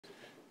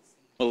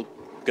Well,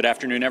 good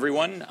afternoon,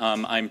 everyone.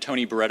 I'm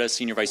Tony Beretta,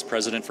 Senior Vice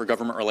President for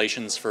Government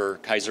Relations for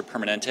Kaiser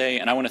Permanente,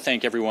 and I want to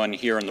thank everyone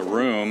here in the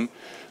room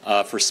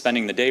for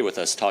spending the day with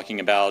us talking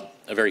about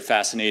a very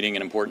fascinating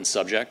and important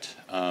subject,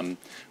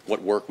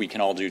 what work we can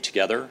all do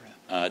together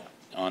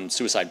on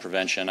suicide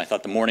prevention. I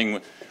thought the morning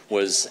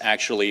was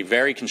actually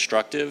very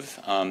constructive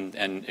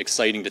and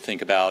exciting to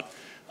think about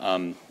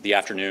the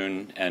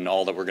afternoon and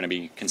all that we're going to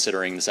be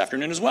considering this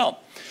afternoon as well.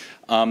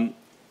 I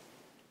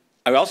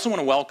also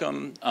want to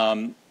welcome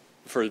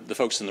for the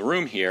folks in the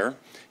room here,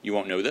 you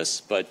won't know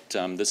this, but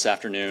this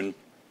afternoon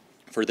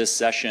for this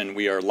session,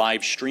 we are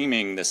live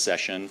streaming this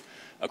session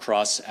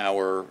across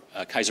our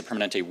Kaiser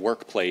Permanente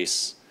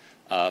Workplace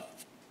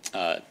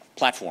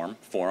platform,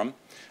 forum.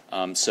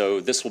 So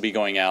this will be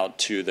going out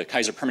to the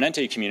Kaiser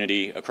Permanente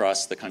community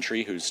across the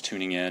country who's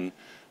tuning in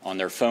on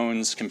their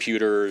phones,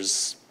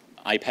 computers,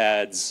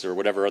 iPads, or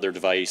whatever other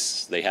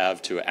device they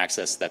have to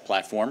access that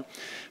platform,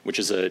 which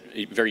is a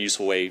very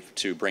useful way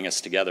to bring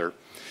us together.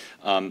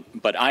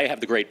 But I have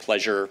the great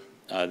pleasure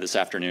this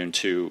afternoon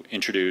to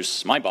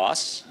introduce my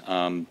boss,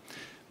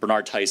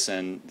 Bernard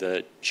Tyson,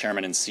 the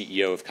Chairman and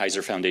CEO of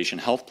Kaiser Foundation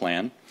Health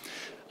Plan.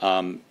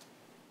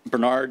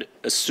 Bernard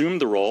assumed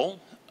the role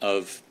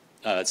of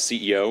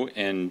CEO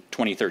in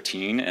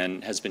 2013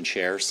 and has been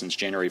chair since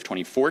January of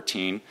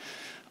 2014.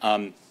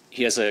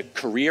 He has a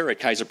career at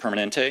Kaiser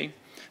Permanente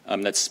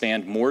that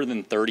spanned more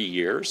than 30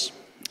 years.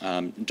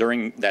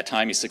 During that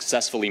time, he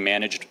successfully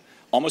managed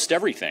almost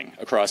everything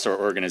across our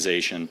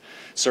organization,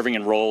 serving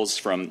in roles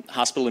from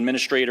hospital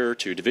administrator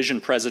to division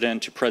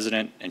president to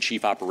president and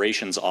chief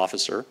operations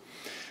officer.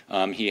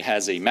 He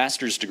has a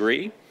master's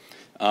degree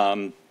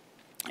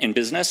in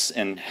business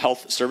and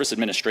health service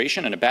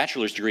administration and a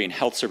bachelor's degree in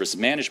health service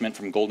management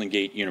from Golden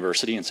Gate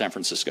University in San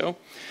Francisco,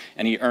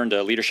 and he earned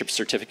a leadership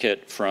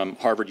certificate from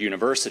Harvard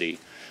University.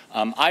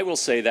 I will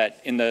say that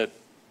in the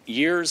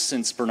years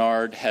since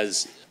Bernard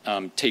has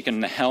taken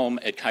the helm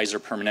at Kaiser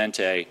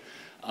Permanente,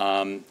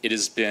 it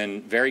has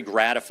been very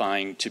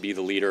gratifying to be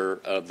the leader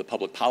of the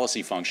public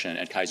policy function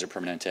at Kaiser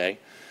Permanente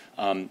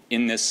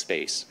in this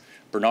space.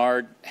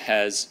 Bernard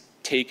has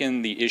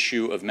taken the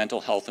issue of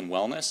mental health and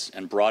wellness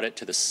and brought it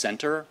to the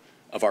center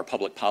of our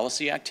public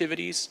policy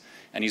activities,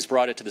 and he's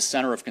brought it to the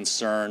center of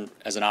concern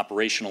as an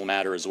operational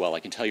matter as well. I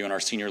can tell you in our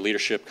senior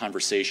leadership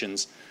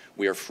conversations,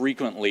 we are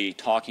frequently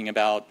talking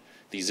about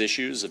these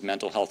issues of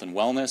mental health and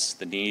wellness,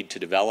 the need to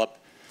develop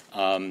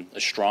a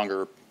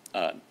stronger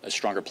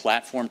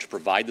platform to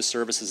provide the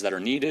services that are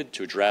needed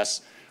to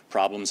address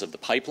problems of the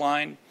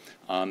pipeline,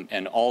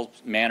 and all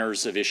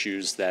manners of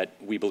issues that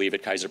we believe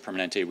at Kaiser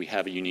Permanente we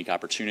have a unique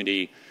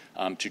opportunity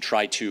to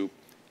try to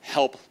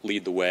help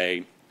lead the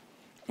way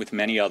with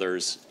many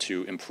others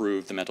to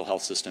improve the mental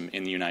health system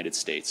in the United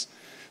States.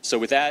 So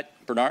with that,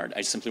 Bernard,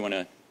 I simply want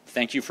to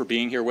thank you for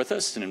being here with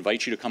us and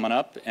invite you to come on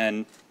up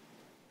and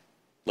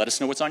let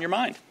us know what's on your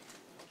mind.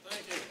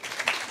 Thank you.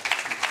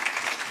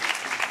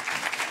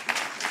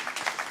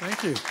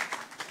 Thank you.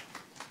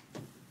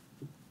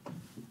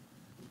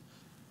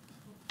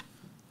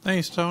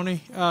 Thanks,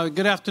 Tony.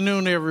 Good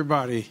afternoon,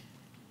 everybody.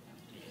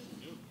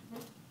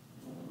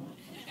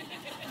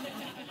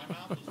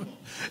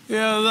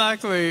 Yeah,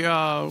 exactly.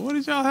 What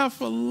did y'all have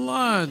for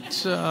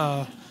lunch?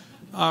 Our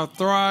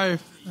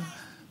Thrive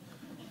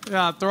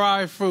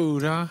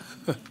food, huh?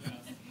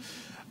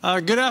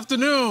 Good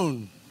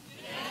afternoon.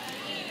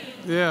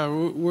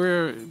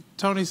 Yeah,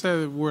 Tony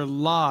said we're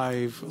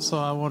live, so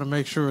I want to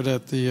make sure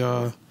that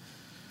the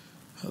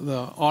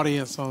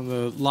audience on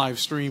the live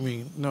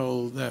streaming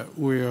know that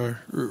we're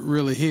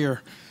really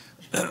here.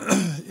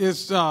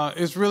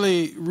 It's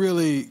really,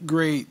 really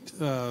great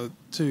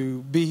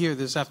to be here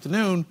this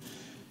afternoon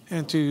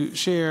and to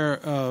share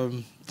a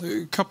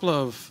couple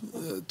of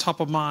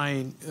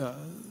top-of-mind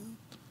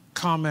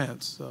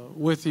comments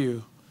with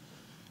you.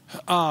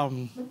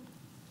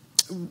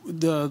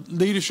 The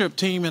leadership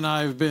team and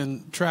I have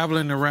been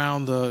traveling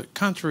around the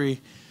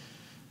country,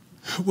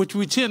 which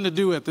we tend to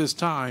do at this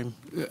time,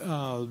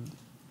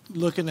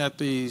 looking at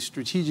the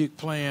strategic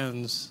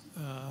plans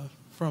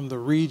from the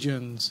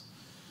regions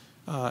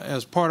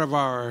as part of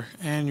our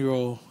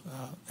annual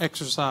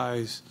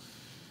exercise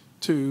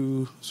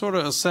to sort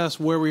of assess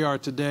where we are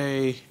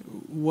today,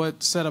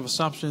 what set of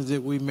assumptions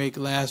did we make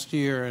last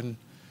year, and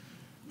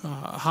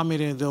how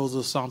many of those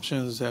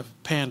assumptions have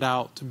panned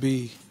out to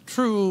be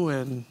true,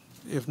 and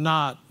if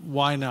not,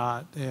 why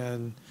not?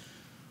 And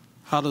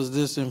how does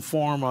this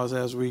inform us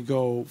as we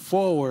go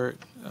forward,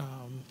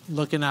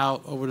 looking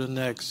out over the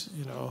next,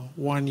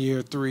 1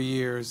 year, 3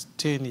 years,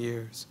 10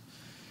 years?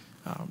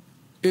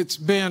 It's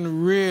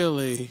been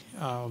really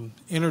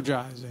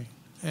energizing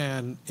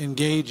and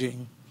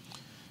engaging.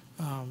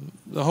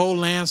 The whole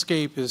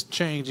landscape is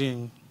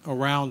changing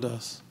around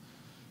us.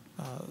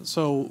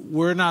 So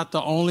we're not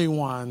the only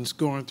ones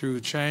going through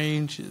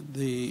change.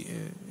 The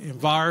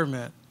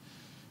environment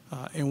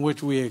in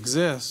which we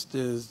exist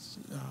is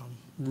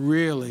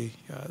really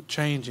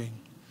changing.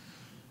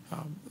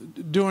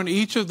 During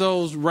each of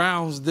those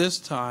rounds this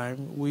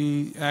time,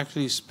 we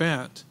actually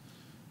spent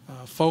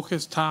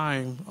focused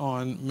time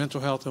on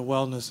mental health and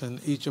wellness in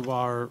each of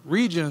our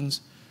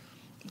regions,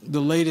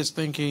 the latest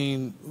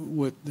thinking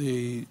with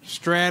the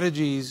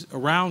strategies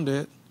around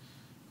it,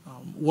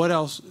 what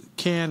else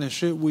can and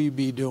should we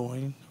be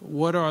doing,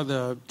 what are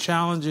the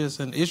challenges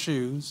and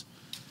issues,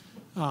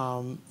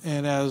 and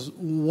as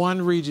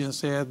one region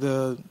said,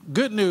 the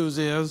good news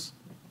is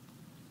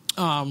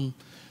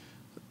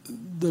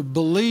the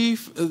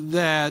belief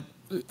that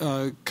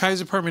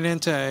Kaiser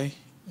Permanente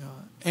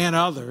and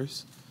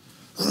others,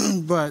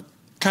 but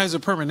Kaiser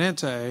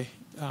Permanente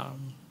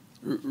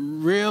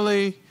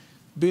really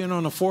being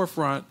on the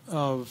forefront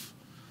of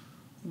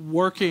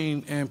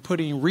working and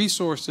putting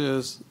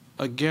resources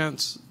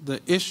against the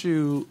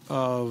issue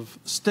of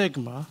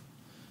stigma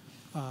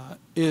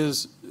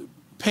is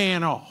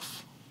paying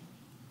off.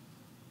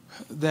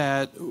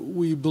 That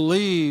we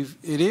believe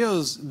it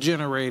is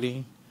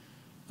generating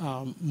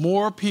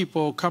more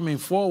people coming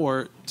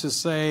forward to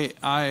say,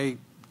 I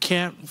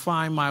can't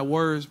find my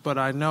words, but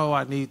I know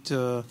I need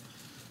to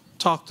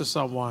talk to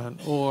someone,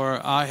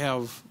 or I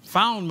have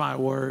found my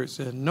words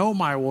and know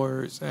my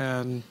words,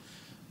 and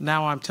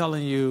now I'm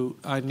telling you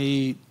I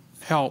need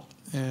help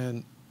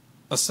and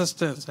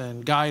assistance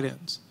and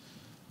guidance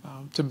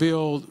to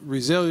build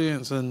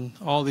resilience and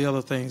all the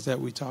other things that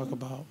we talk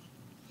about.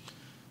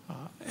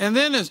 And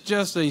then it's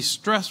just a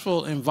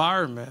stressful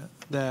environment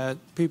that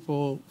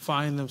people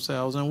find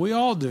themselves, and we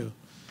all do,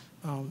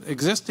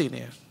 existing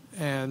in.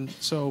 And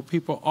so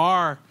people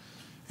are,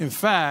 in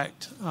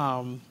fact,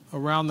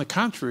 around the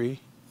country,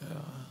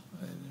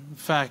 in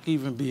fact,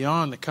 even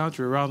beyond the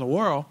country, around the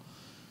world,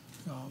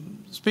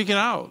 speaking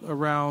out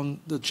around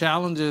the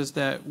challenges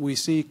that we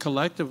see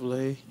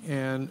collectively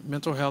in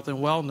mental health and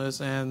wellness,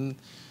 and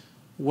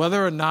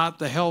whether or not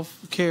the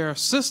healthcare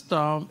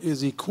system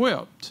is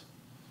equipped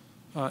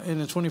in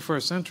the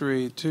 21st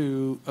century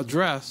to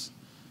address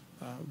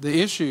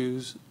the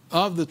issues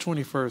of the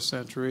 21st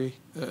century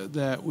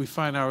that we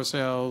find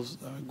ourselves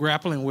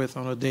grappling with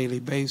on a daily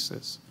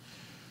basis.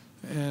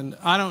 And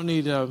I don't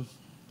need to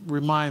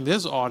remind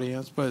this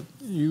audience, but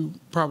you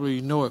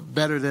probably know it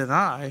better than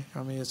I.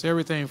 I mean, it's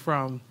everything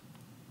from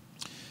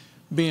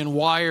being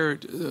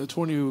wired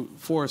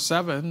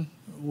 24/7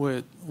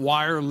 with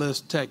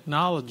wireless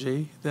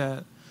technology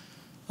that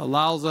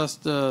allows us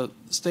to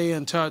stay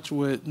in touch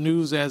with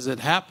news as it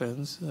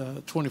happens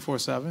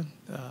 24/7.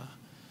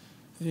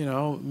 You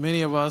know,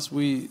 many of us,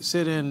 we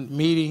sit in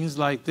meetings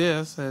like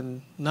this,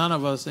 and none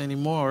of us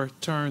anymore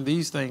turn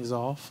these things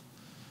off.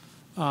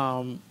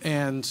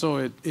 And so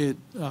it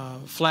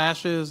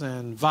flashes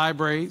and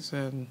vibrates,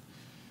 and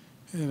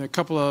in a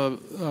couple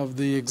of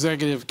the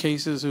executive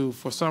cases who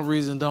for some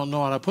reason don't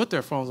know how to put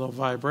their phones on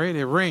vibrate,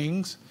 it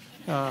rings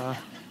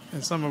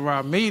in some of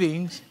our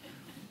meetings.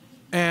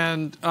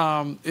 And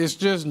it's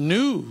just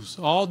news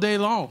all day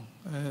long,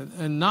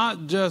 and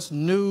not just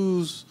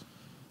news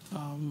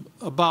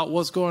about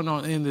what's going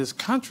on in this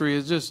country.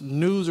 It's just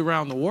news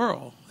around the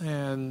world.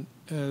 And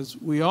as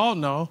we all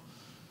know,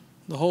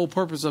 the whole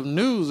purpose of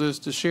news is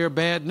to share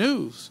bad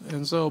news.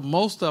 And so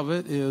most of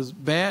it is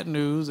bad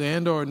news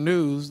and or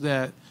news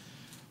that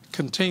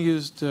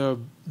continues to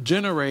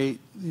generate,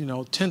 you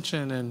know,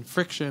 tension and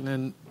friction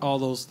and all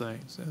those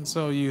things. And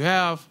so you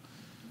have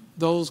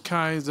those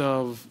kinds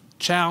of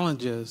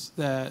challenges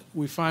that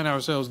we find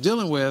ourselves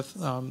dealing with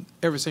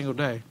every single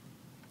day.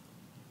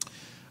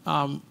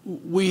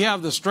 We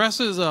have the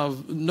stresses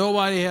of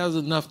nobody has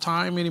enough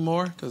time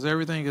anymore because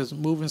everything is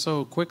moving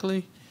so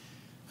quickly.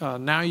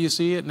 Now you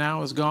see it,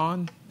 now it's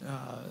gone.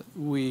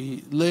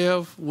 We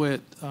live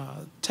with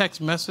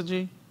text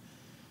messaging,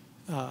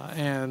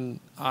 and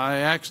I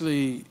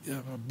actually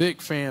am a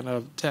big fan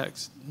of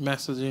text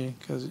messaging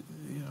because,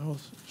 you know,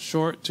 it's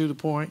short, to the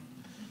point,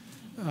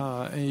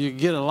 and you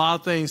get a lot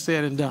of things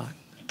said and done.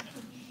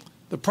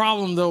 The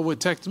problem, though, with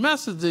text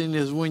messaging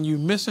is when you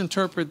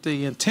misinterpret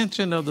the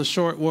intention of the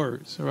short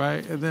words,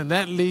 right? And then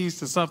that leads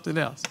to something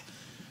else.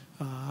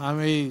 I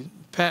mean,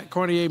 Pat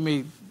Cornier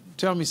may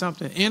tell me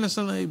something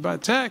innocently by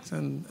text,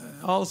 and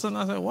all of a sudden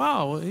I said,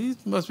 wow, well, he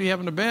must be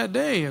having a bad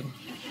day and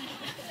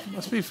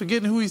must be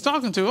forgetting who he's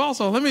talking to.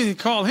 Also, let me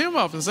call him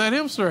up and set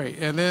him straight.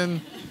 And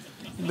then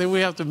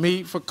we have to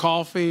meet for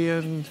coffee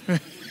and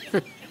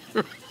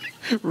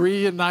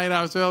reunite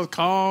ourselves,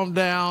 calm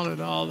down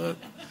and all that.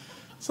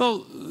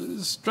 So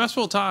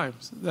stressful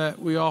times that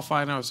we all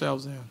find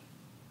ourselves in.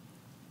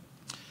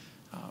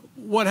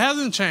 What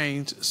hasn't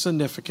changed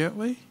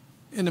significantly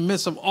in the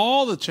midst of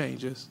all the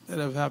changes that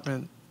have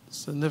happened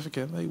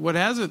significantly, what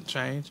hasn't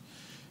changed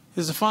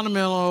is the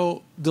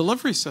fundamental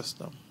delivery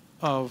system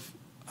of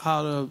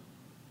how to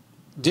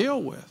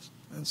deal with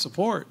and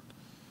support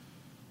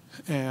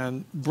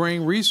and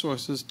bring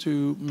resources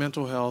to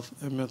mental health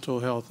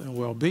and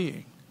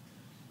well-being.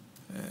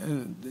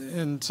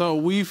 And so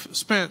we've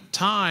spent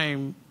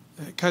time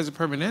at Kaiser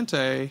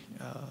Permanente,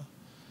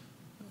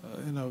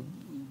 in a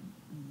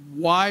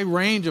wide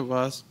range of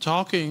us,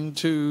 talking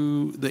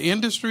to the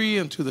industry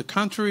and to the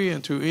country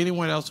and to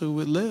anyone else who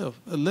would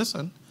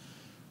listen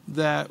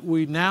that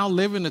we now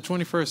live in the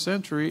 21st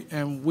century,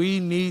 and we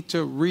need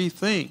to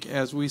rethink,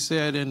 as we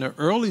said in the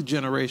early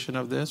generation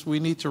of this, we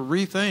need to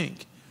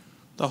rethink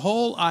the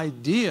whole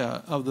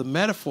idea of the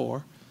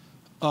metaphor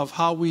of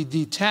how we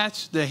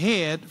detach the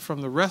head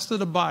from the rest of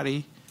the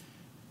body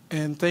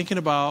and thinking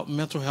about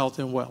mental health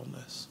and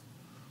wellness.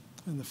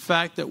 And the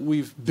fact that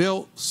we've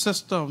built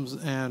systems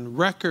and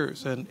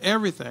records and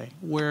everything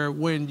where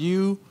when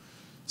you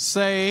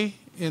say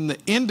in the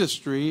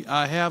industry,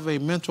 I have a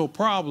mental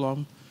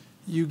problem,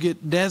 you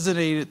get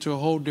designated to a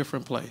whole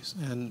different place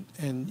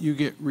and you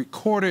get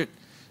recorded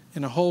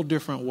in a whole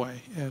different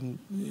way, and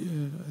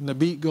the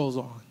beat goes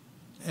on.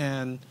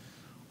 And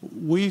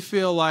we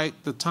feel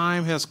like the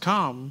time has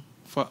come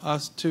for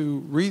us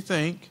to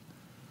rethink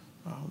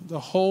the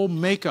whole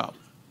makeup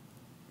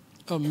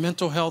of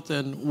mental health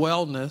and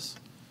wellness.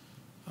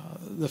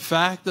 The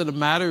fact of the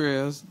matter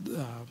is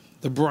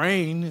the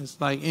brain is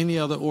like any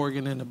other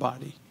organ in the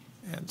body.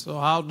 And so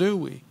how do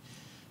we,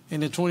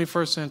 in the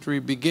 21st century,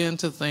 begin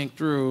to think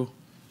through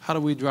how do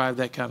we drive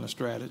that kind of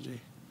strategy?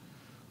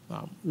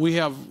 We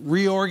have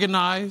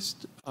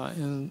reorganized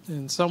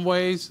in some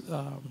ways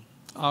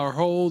our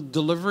whole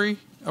delivery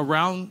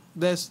around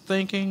this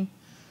thinking.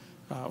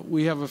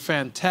 We have a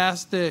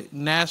fantastic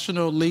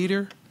national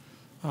leader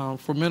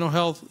for mental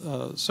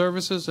health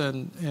services,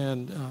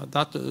 and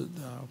Dr.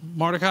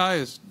 Mordecai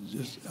is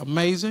just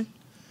amazing.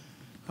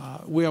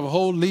 We have a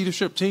whole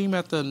leadership team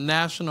at the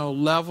national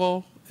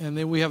level, and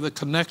then we have the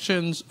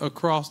connections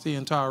across the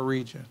entire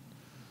region.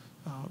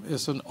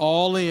 It's an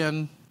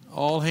all-in,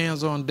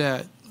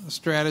 all-hands-on-deck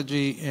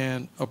strategy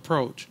and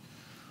approach,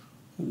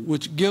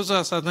 which gives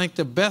us, I think,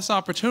 the best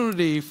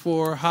opportunity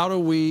for how do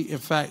we, in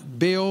fact,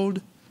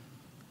 build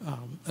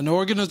an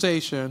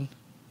organization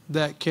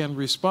that can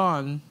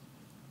respond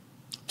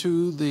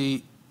to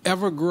the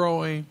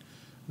ever-growing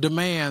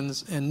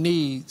demands and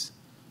needs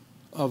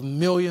of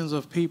millions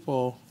of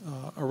people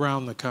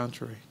around the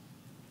country.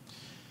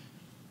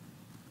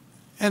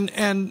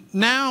 And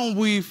now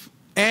we've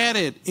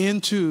added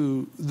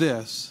into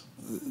this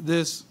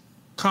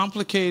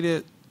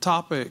complicated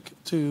topic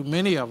to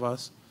many of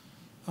us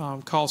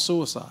called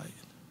suicide.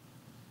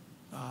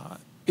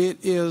 It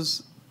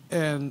is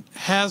and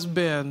has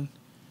been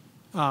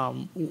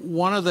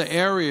one of the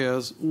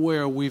areas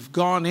where we've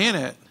gone in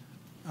it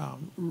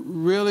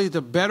really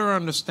to better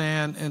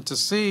understand and to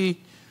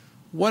see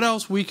what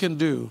else we can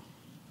do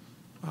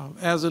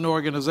as an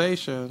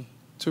organization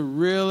to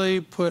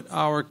really put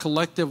our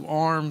collective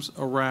arms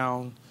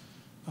around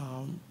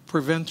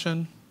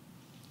prevention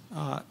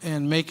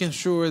and making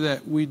sure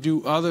that we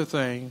do other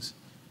things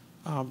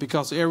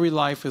because every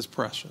life is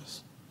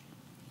precious.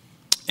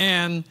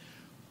 And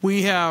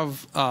we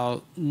have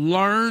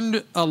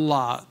learned a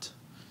lot.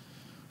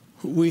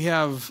 We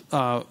have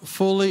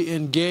fully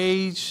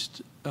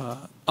engaged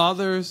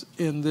others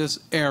in this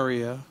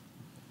area.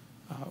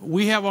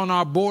 We have on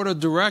our board of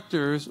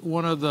directors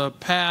one of the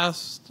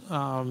past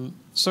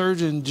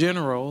Surgeon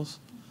Generals,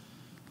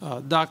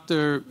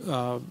 Dr.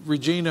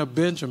 Regina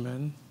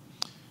Benjamin.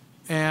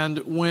 And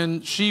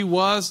when she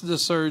was the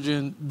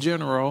Surgeon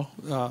General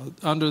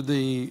under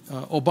the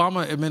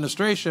Obama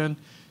administration,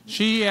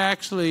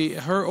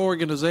 her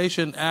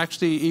organization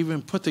actually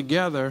even put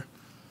together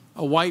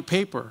a white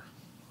paper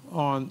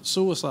on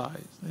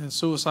suicide and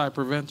suicide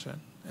prevention.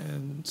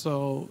 And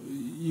so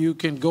you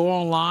can go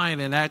online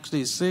and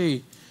actually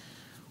see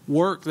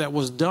work that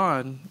was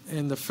done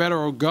in the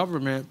federal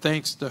government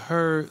thanks to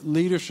her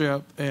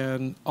leadership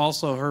and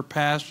also her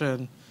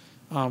passion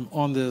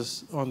on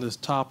this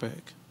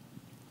topic.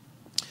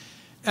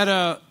 At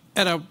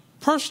a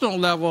personal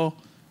level,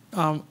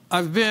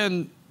 I've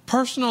been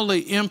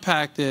personally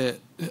impacted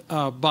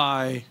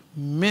by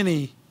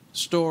many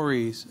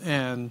stories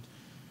and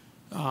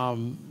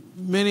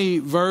many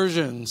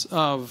versions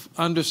of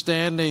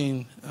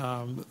understanding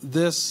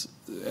this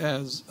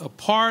as a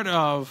part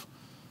of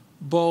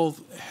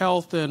both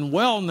health and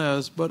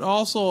wellness, but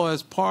also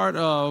as part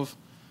of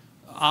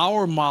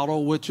our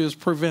model, which is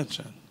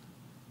prevention,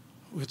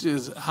 which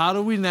is how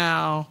do we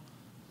now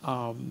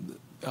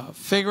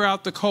figure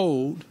out the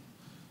code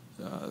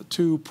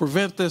to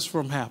prevent this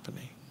from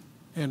happening?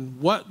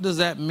 And what does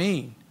that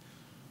mean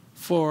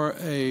for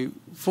a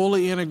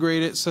fully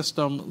integrated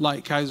system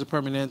like Kaiser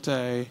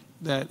Permanente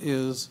that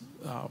is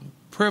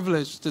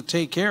privileged to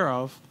take care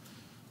of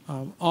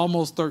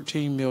almost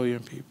 13 million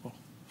people,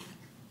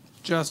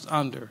 just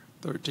under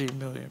 13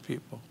 million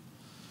people.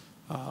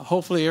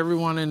 Hopefully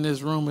everyone in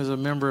this room is a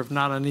member. If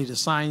not, I need to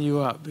sign you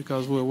up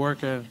because we're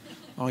working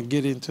on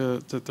getting to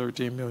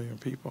 13 million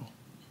people.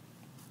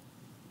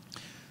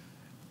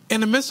 In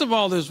the midst of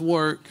all this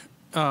work,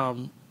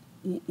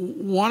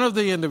 one of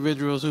the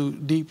individuals who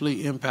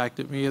deeply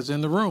impacted me is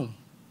in the room,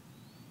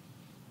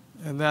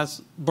 and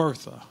that's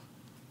Bertha.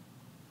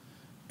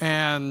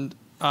 And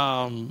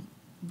I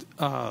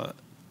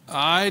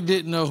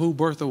didn't know who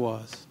Bertha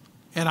was.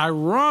 And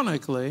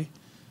ironically,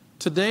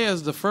 today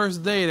is the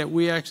first day that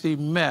we actually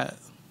met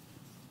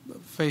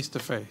face to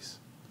face.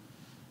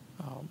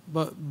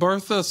 But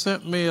Bertha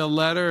sent me a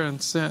letter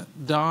and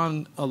sent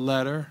Don a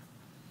letter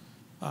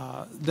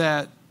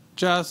that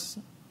just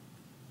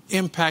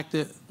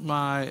impacted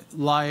my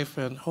life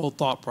and whole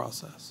thought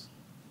process.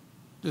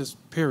 Just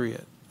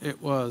period.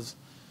 It was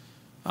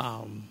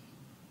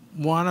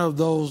one of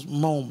those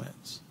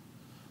moments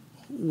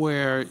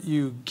where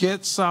you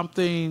get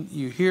something,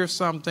 you hear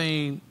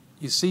something,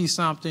 you see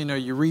something, or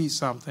you read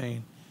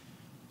something,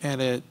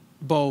 and it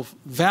both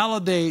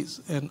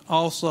validates and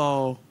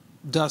also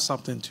does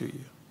something to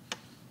you.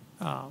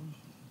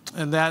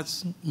 And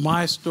that's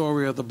my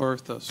story of the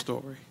Bertha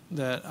story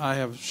that I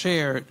have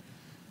shared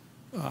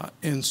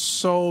in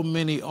so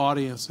many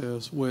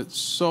audiences with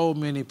so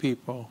many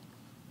people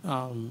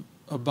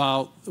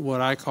about what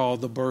I call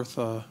the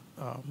Bertha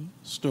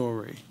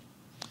story.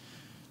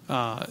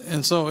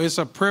 And so it's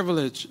a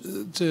privilege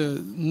to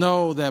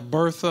know that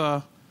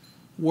Bertha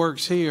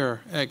works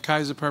here at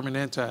Kaiser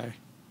Permanente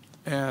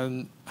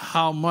and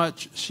how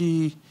much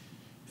she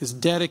is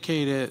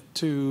dedicated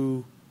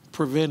to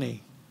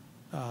preventing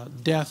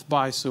death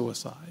by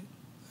suicide.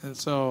 And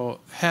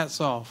so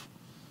hats off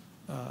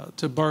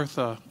to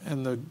Bertha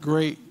and the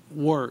great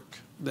work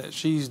that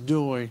she's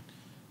doing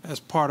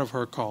as part of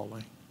her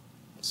calling.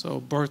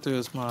 So Bertha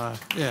is my,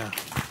 yeah.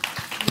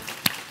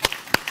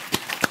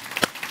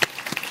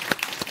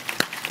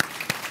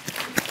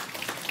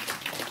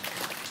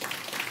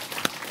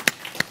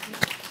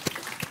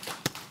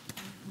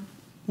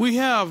 We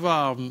have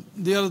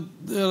the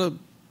other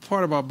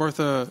part about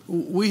Bertha.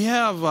 We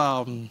have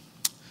a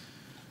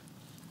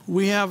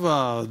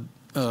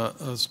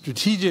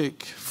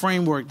strategic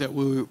framework that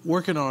we're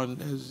working on,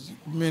 as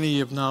many,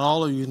 if not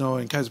all of you know,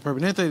 in Kaiser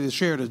Permanente, the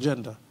shared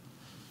agenda.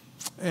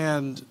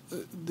 And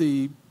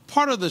the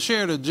part of the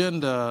shared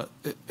agenda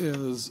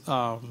is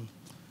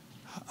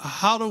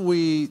how do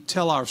we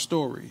tell our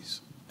stories?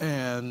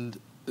 And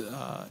it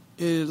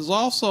is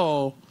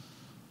also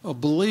a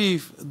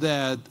belief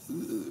that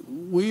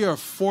we are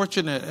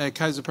fortunate at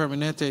Kaiser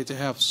Permanente to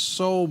have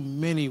so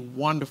many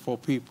wonderful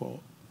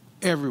people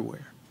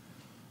everywhere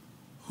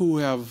who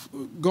have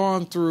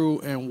gone through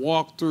and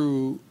walked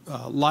through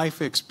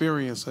life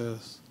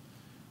experiences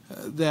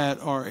that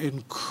are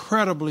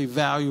incredibly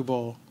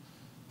valuable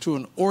to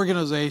an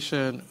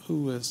organization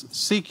who is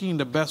seeking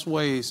the best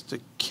ways to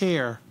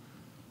care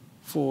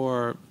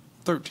for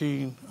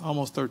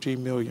almost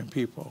 13 million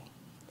people.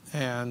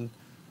 And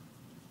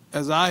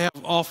as I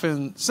have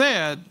often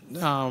said,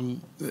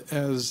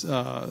 as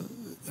one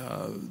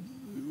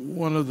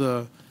of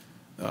the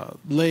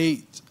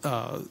late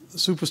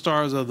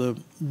superstars of the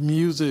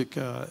music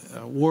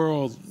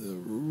world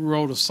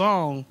wrote a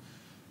song,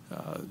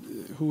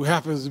 who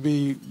happens to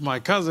be my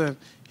cousin,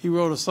 he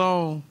wrote a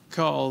song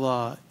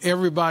called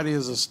Everybody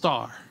is a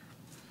Star.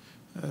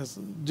 It's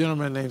a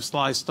gentleman named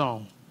Sly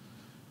Stone.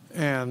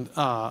 And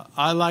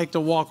I like to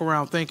walk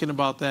around thinking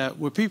about that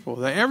with people,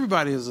 that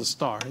everybody is a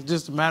star. It's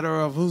just a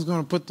matter of who's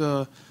going to put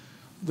the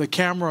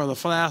camera or the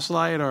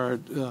flashlight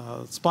or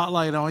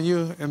spotlight on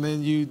you, and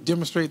then you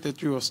demonstrate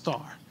that you're a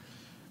star.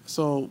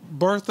 So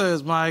Bertha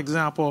is my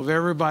example of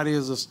everybody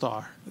is a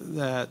star,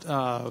 that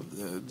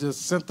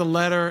just sent the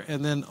letter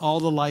and then all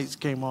the lights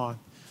came on.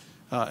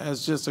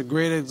 As just a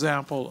great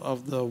example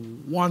of the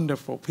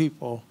wonderful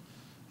people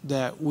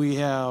that we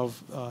have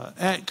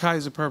at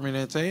Kaiser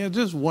Permanente, and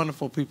just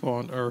wonderful people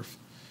on earth.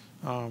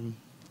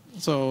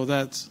 So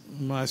that's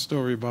my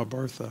story about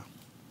Bertha.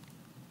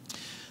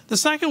 The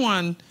second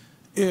one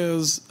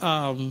is,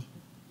 I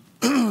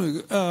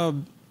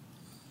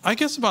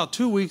guess about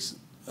 2 weeks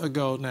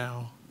ago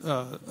now,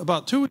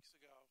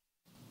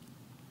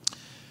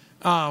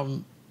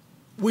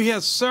 we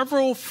had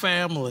several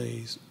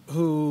families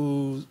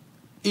who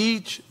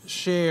each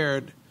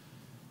shared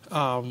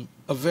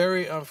a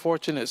very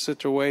unfortunate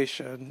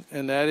situation,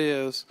 and that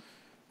is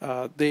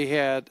they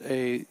had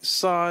a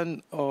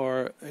son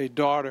or a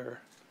daughter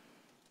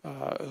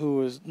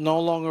who is no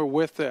longer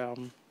with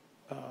them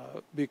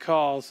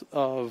because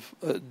of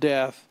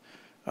death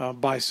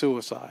by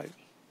suicide.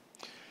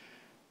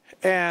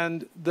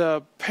 And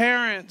the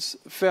parents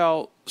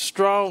felt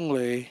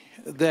strongly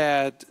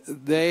that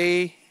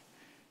they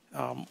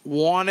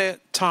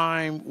wanted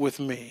time with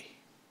me,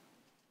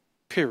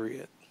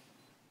 period.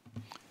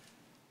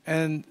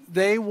 And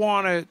they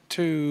wanted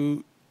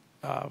to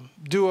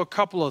do a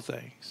couple of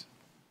things.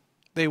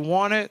 They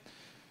wanted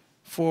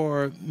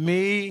for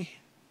me,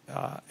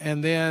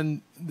 and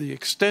then the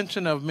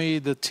extension of me,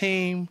 the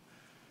team,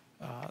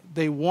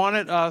 they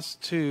wanted us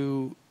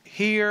to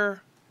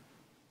hear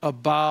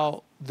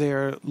about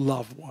their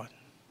loved one.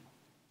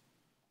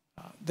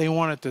 They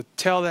wanted to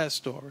tell that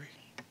story.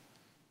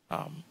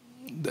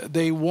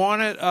 They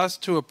wanted us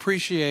to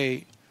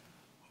appreciate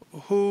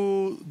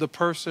who the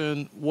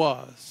person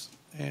was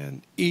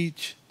in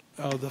each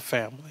of the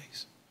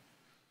families.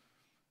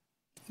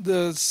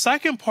 The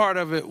second part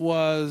of it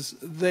was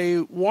they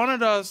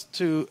wanted us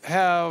to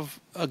have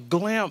a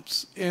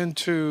glimpse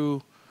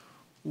into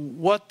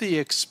what the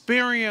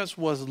experience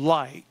was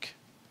like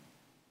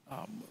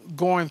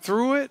going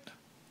through it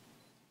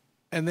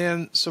and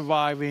then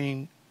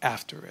surviving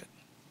after it.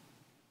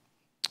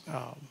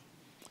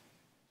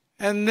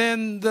 And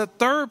then the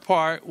third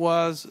part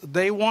was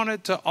they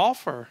wanted to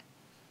offer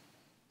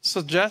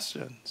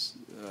suggestions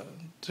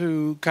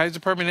to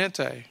Kaiser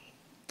Permanente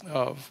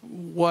of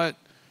what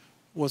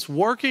was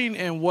working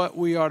and what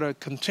we are to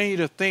continue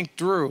to think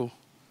through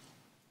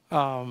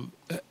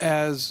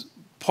as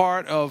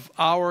part of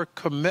our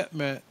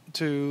commitment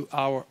to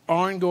our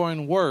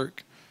ongoing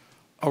work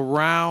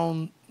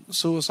around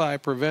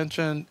suicide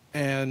prevention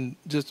and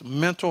just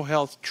mental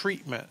health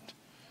treatment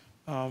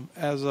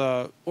as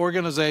an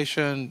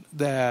organization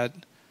that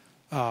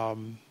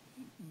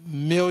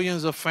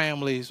millions of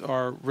families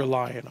are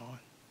relying on.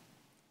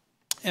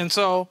 And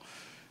so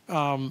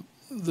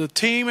the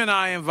team and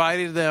I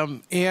invited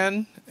them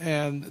in,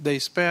 and they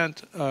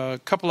spent a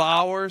couple of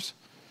hours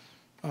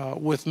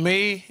with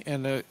me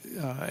and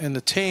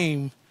the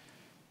team,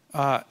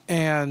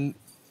 and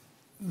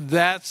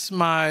that's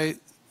my,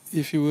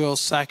 if you will,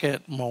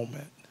 second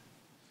moment.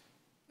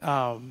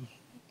 And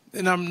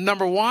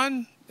number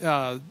one,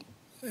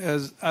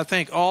 as I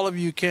think all of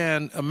you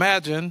can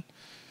imagine,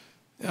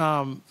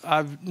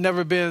 I've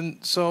never been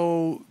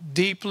so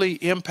deeply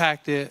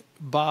impacted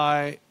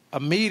by a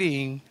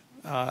meeting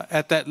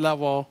at that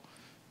level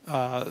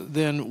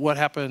than what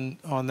happened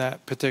on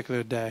that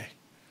particular day.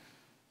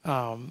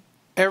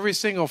 Every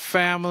single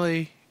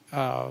family,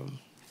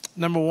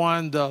 number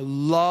one, the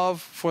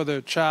love for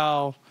their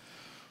child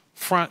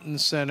front and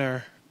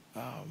center,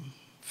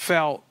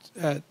 felt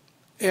at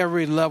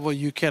every level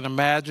you can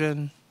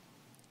imagine.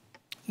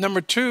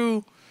 Number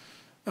two,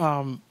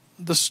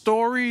 the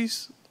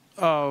stories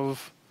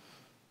of,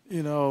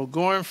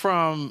 going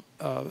from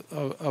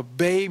a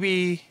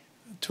baby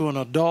to an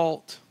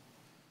adult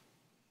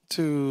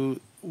to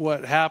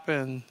what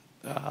happened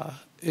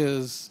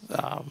is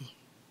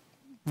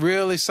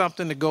really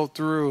something to go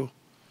through,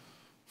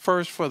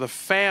 first for the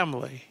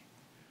family,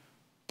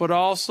 but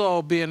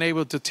also being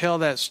able to tell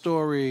that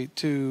story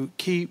to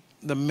keep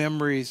the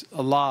memories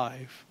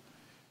alive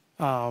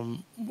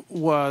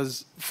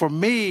was, for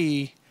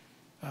me,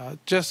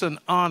 just an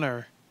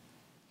honor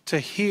to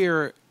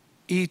hear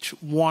each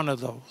one of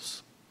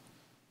those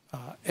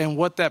and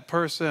what that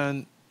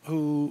person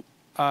who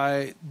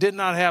I did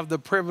not have the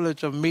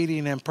privilege of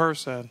meeting in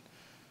person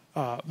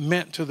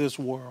meant to this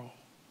world.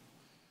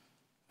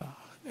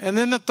 And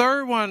then the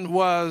third one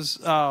was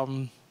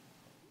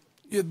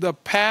the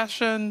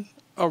passion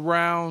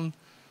around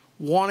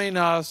wanting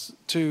us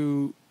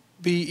to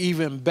be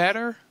even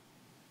better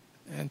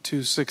and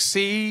to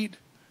succeed.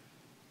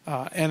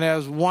 And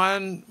as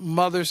one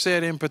mother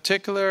said in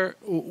particular,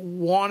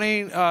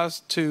 wanting us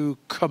to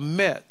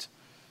commit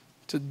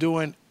to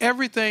doing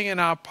everything in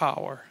our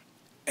power,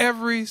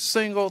 every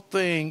single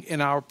thing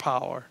in our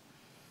power,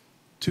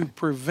 to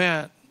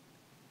prevent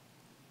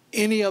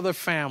any other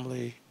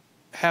family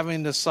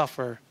having to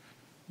suffer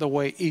the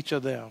way each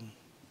of them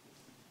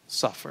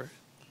suffered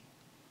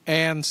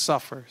and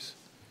suffers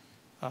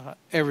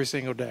every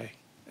single day,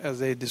 as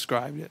they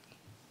described it.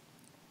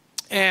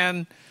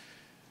 And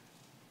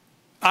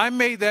I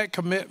made that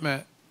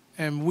commitment,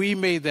 and we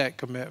made that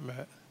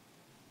commitment.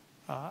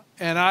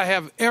 And I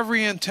have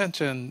every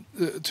intention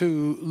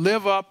to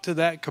live up to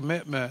that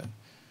commitment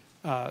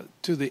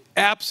to the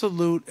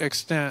absolute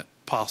extent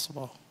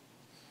possible,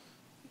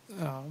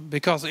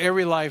 because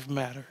every life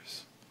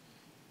matters.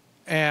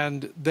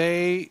 And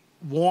they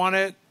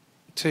wanted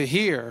to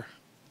hear,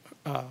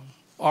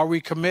 are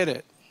we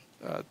committed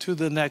to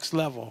the next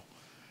level?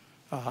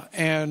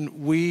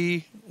 And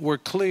we were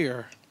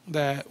clear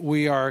that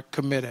we are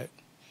committed.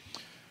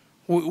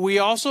 We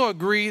also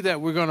agree that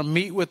we're going to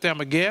meet with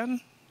them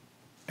again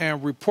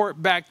and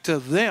report back to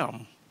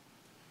them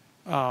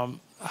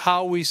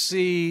how we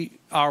see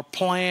our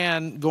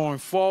plan going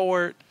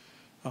forward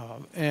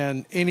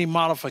and any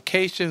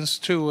modifications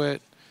to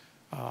it,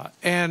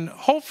 and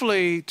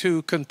hopefully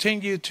to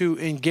continue to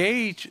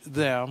engage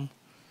them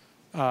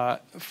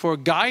for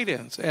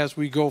guidance as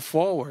we go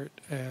forward.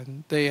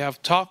 And they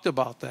have talked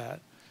about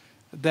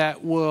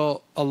that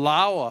will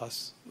allow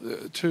us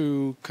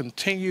to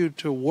continue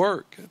to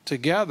work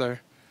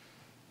together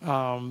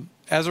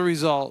as a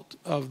result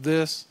of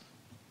this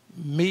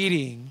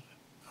meeting,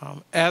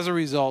 as a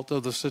result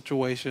of the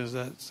situations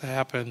that's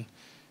happened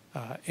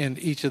in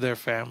each of their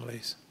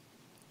families.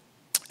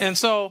 And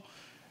so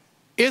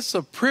it's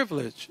a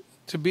privilege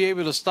to be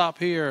able to stop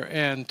here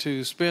and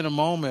to spend a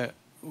moment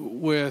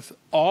with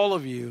all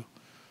of you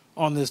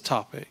on this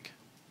topic.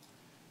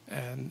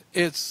 And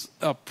it's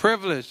a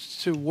privilege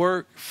to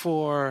work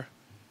for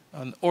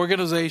an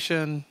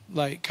organization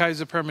like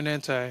Kaiser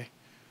Permanente,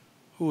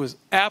 who is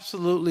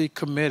absolutely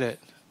committed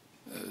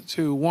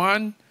to,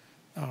 one,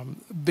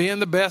 being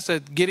the best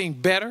at getting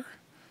better,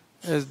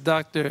 as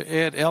Dr.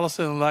 Ed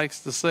Ellison likes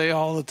to say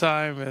all the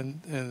time,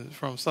 and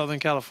from Southern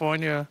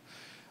California,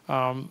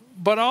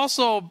 but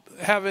also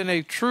having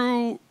a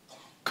true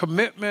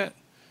commitment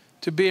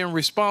to being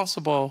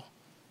responsible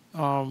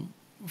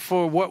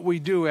for what we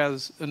do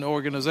as an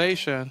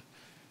organization.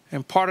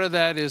 And part of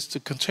that is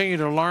to continue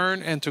to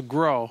learn and to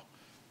grow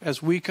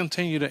as we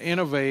continue to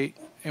innovate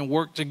and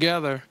work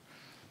together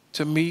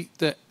to meet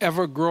the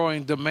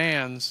ever-growing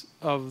demands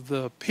of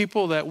the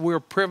people that we're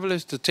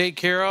privileged to take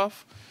care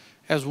of,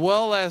 as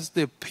well as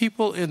the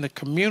people in the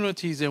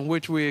communities in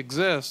which we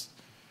exist,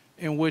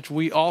 in which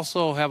we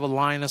also have a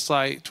line of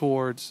sight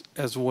towards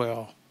as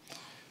well.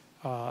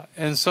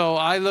 And so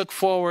I look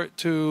forward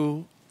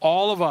to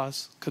all of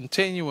us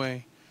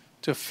continuing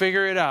to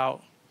figure it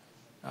out.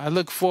 I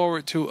look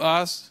forward to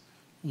us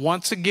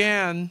once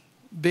again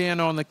being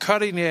on the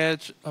cutting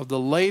edge of the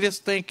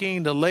latest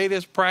thinking, the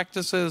latest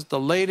practices, the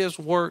latest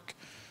work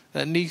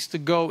that needs to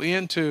go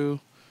into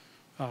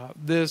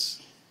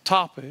this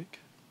topic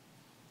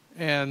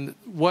and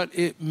what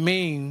it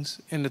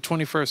means in the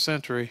 21st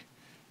century.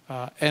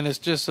 And it's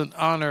just an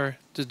honor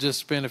to just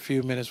spend a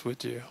few minutes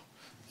with you.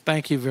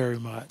 Thank you very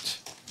much.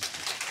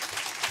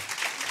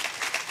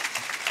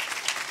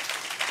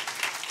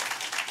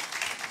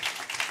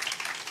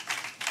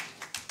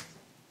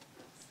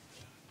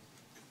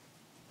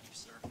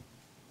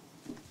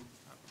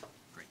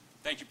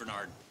 Thank you,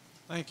 Bernard.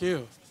 Thank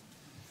you.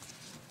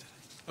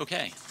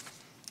 Okay.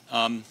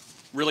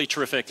 Really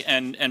terrific.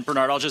 And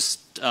Bernard, I'll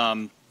just,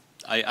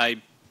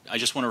 I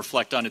just want to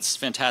reflect on, it's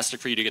fantastic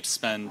for you to get to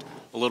spend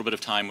a little bit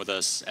of time with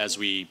us as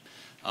we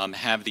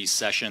have these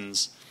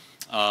sessions.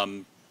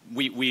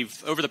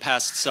 We've, over the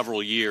past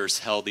several years,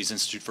 held these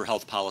Institute for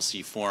Health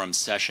Policy Forum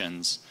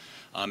sessions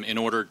in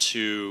order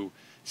to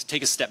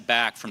take a step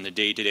back from the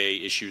day-to-day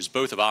issues,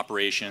 both of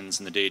operations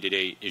and the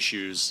day-to-day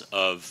issues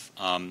of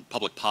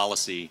public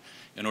policy,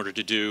 in order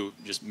to do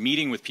just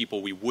meeting with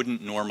people we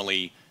wouldn't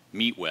normally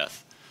meet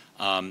with.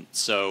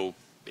 So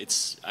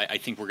I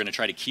think we're going to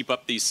try to keep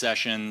up these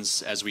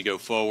sessions as we go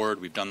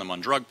forward. We've done them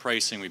on drug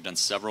pricing. We've done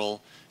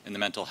several in the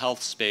mental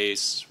health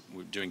space.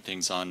 We're doing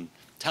things on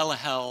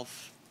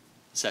telehealth.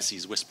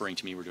 Ceci's whispering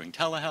to me we're doing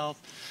telehealth.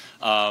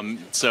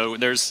 So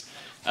there's,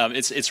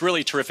 it's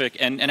really terrific.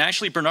 And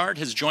actually, Bernard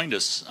has joined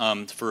us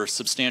for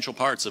substantial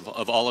parts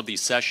of all of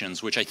these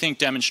sessions, which I think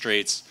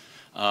demonstrates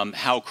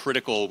how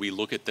critical we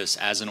look at this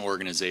as an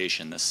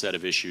organization, this set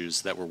of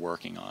issues that we're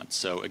working on.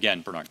 So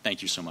again, Bernard,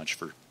 thank you so much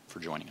for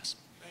joining us.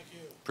 Thank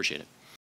you. Appreciate it.